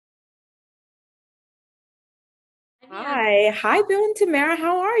Yeah. Hi, Bill and Tamara.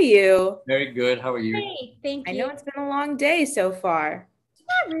 How are you? Very good. How are you? Hey, thank I know you. it's been a long day so far.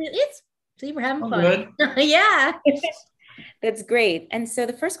 Not really. See, we're having Oh, fun. good. Yeah. That's great. And so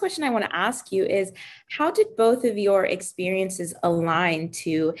the first question I want to ask you is, how did both of your experiences align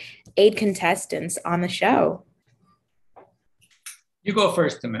to aid contestants on the show? You go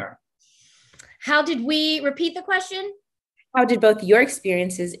first, Tamera. How did we repeat the question? How did both your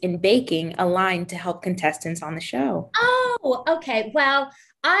experiences in baking align to help contestants on the show? Oh, okay. Well,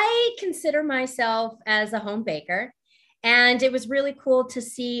 I consider myself as a home baker, and it was really cool to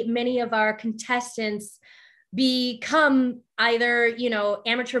see many of our contestants become either,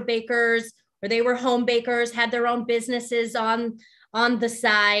 amateur bakers or they were home bakers, had their own businesses on the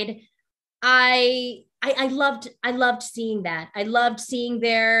side. I loved seeing that. I loved seeing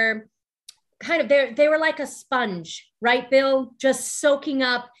their kind of they were like a sponge, right, Bill? Just soaking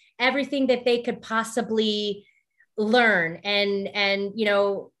up everything that they could possibly learn. And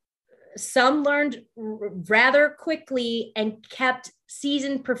some learned rather quickly and kept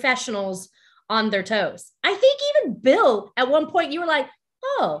seasoned professionals on their toes. I think even Bill, at one point, you were like,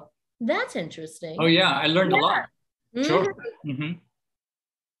 oh, that's Oh, interesting. yeah. I learned a lot. Yeah. Sure. Mhm.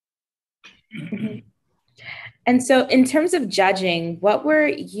 Mhm. And so, in terms of judging, what were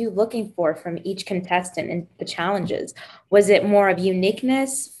you looking for from each contestant in the challenges? Was it more of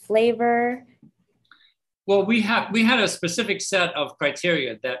uniqueness, flavor? Well, we had a specific set of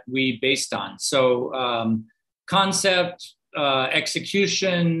criteria that we based on. So concept,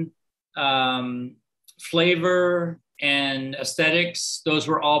 execution, flavor, and aesthetics. Those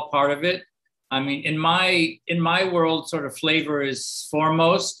were all part of it. I mean, in my world, sort of flavor is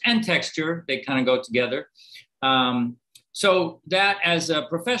foremost, and texture. They kind of go together. Um, so that as a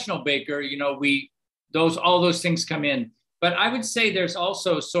professional baker, we those all those things come in. But I would say there's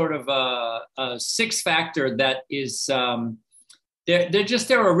also sort of a six factor that is they're just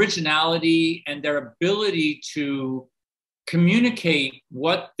their originality and their ability to communicate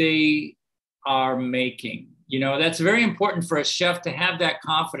what they are making. That's very important for a chef to have that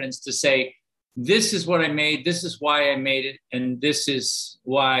confidence to say, this is what I made, this is why I made it, and this is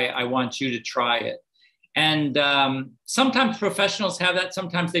why I want you to try it. And sometimes professionals have that,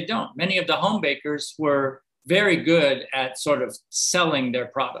 sometimes they don't. Many of the home bakers were very good at sort of selling their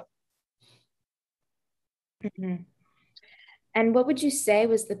product. Mhm. And what would you say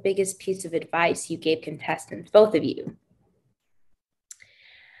was the biggest piece of advice you gave contestants, both of you?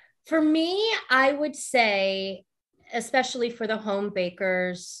 For me, I would say, especially for the home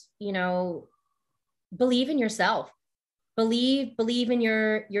bakers, believe in yourself. Believe in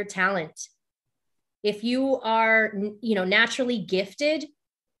your talent. If you are, naturally gifted,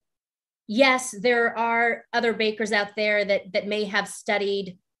 yes, there are other bakers out there that may have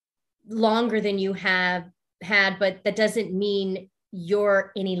studied longer than you have had, but that doesn't mean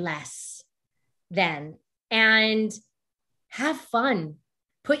you're any less than. And have fun.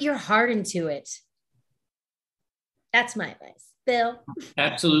 Put your heart into it. That's my advice. Bill.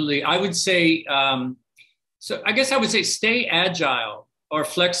 Absolutely. I would say, so I guess I would say stay agile or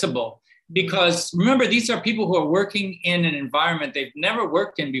flexible because remember, these are people who are working in an environment they've never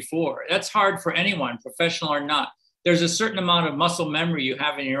worked in before. That's hard for anyone, professional or not. There's a certain amount of muscle memory you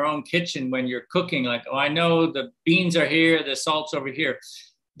have in your own kitchen when you're cooking, like, oh, I know the beans are here, the salt's over here.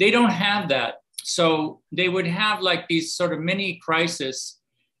 They don't have that. So they would have like these sort of mini crises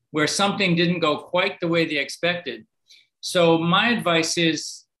where something didn't go quite the way they expected. So my advice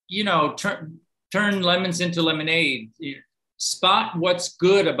is, turn lemons into lemonade. Spot what's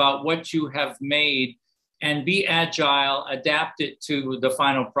good about what you have made and be agile, adapt it to the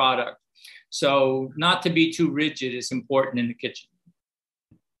final product. So not to be too rigid is important in the kitchen.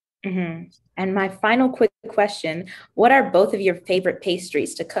 Hmm. And my final quick question, what are both of your favorite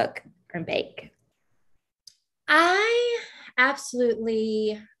pastries to cook or bake? I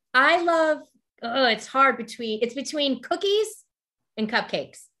absolutely I love it's hard between cookies and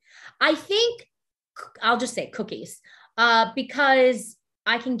cupcakes. I think I'll just say cookies. Because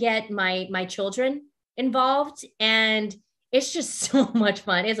I can get my children involved and it's just so much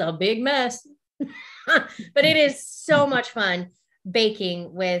fun. It's a big mess. But it is so much fun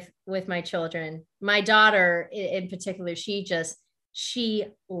baking with my children. My daughter in particular, she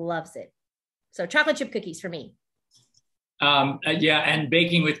loves it. So chocolate chip cookies for me. Yeah, and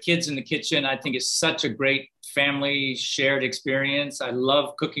baking with kids in the kitchen, I think is such a great family shared experience. I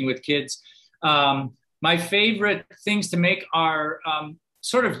love cooking with kids. My favorite things to make are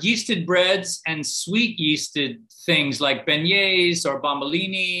sort of yeasted breads and sweet yeasted things like beignets or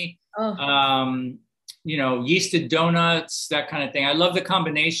bombolini, Oh, yeasted donuts, that kind of thing. I love the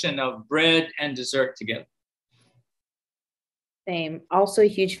combination of bread and dessert together. Same. Also a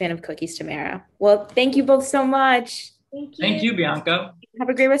huge fan of cookies, Tamara. Well, thank you both so much. Thank Thank you. you, Bianca. Have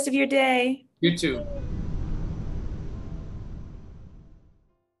a great rest of your day. You too.